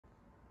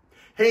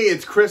Hey,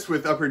 it's Chris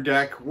with Upper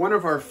Deck. One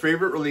of our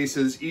favorite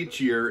releases each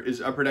year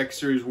is Upper Deck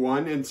Series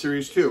 1 and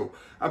Series 2.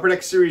 Upper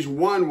Deck Series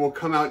 1 will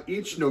come out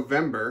each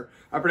November.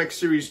 Upper Deck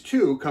Series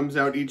 2 comes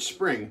out each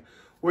spring.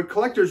 What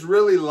collectors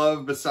really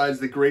love, besides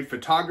the great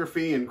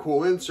photography and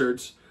cool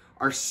inserts,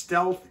 are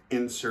stealth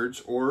inserts,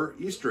 or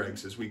Easter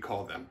eggs as we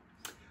call them.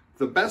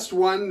 The best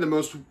one, the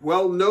most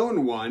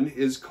well-known one,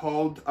 is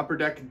called Upper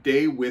Deck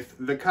Day with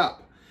the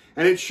Cup.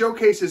 And it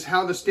showcases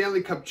how the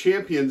Stanley Cup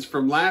champions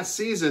from last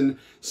season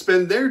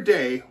spend their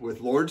day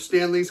with Lord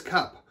Stanley's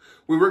Cup.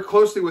 We work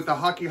closely with the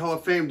Hockey Hall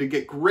of Fame to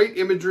get great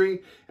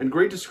imagery and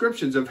great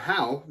descriptions of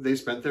how they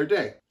spent their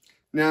day.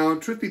 Now,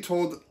 truth be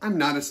told, I'm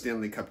not a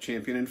Stanley Cup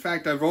champion. In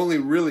fact, I've only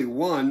really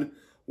won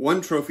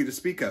one trophy to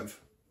speak of.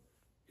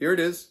 Here it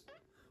is.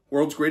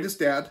 World's Greatest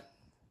Dad.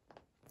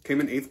 Came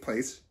in 8th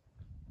place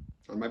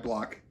on my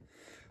block.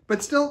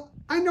 But still,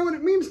 I know what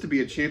it means to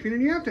be a champion,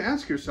 and you have to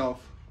ask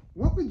yourself,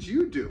 what would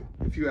you do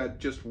if you had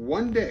just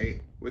one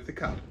day with the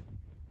cup?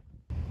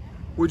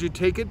 Would you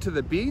take it to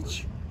the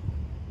beach?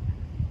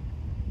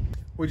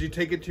 Would you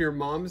take it to your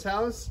mom's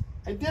house?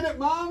 I did it,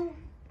 Mom!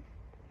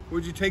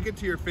 Would you take it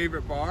to your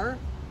favorite bar?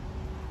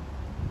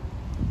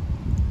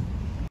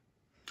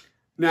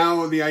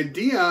 Now, the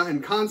idea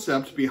and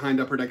concept behind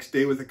Upper Deck's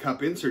Day with the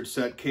Cup insert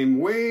set came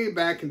way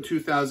back in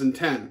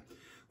 2010,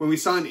 when we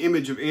saw an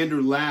image of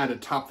Andrew Ladd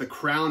atop the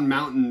Crown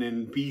Mountain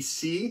in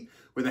BC,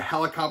 with a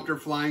helicopter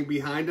flying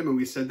behind him, and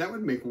we said that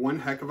would make one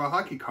heck of a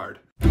hockey card.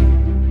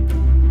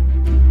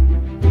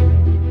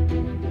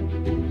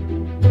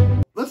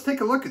 Let's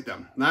take a look at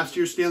them. Last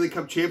year's Stanley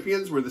Cup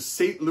champions were the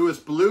St. Louis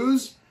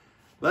Blues.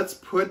 Let's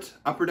put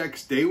Upper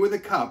Deck's Day with a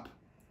Cup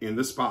in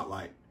the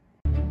spotlight.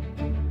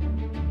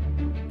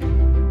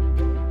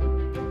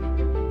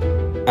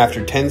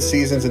 After 10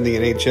 seasons in the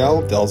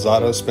NHL, Del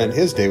Zotto spent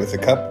his day with the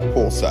cup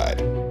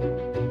poolside.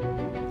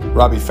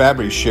 Robby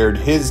Fabbri shared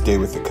his day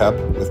with the cup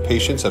with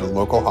patients at a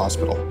local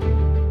hospital.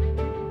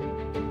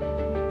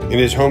 In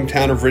his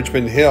hometown of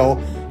Richmond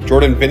Hill,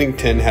 Jordan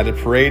Binnington had a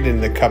parade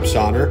in the cup's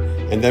honor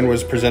and then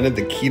was presented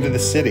the key to the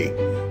city.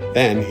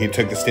 Then he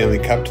took the Stanley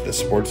Cup to the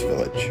sports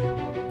village.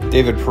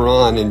 David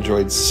Perron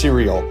enjoyed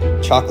cereal,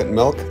 chocolate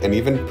milk, and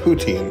even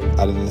poutine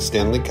out of the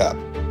Stanley Cup.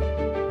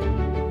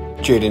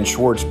 Jaden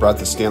Schwartz brought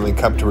the Stanley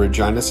Cup to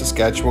Regina,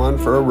 Saskatchewan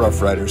for a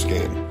Rough Riders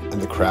game,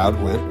 and the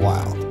crowd went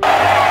wild.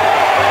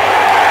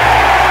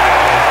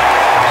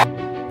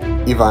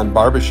 Ivan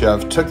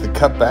Barbashev took the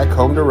cup back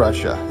home to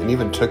Russia and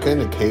even took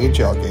in a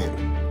KHL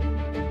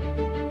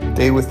game.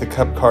 Day with the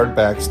Cup card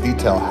backs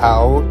detail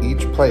how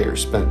each player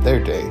spent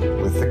their day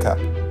with the cup.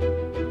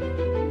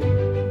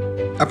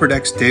 Upper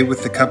Deck's Day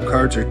with the Cup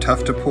cards are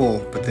tough to pull,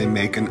 but they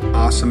make an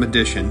awesome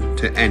addition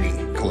to any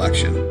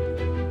collection.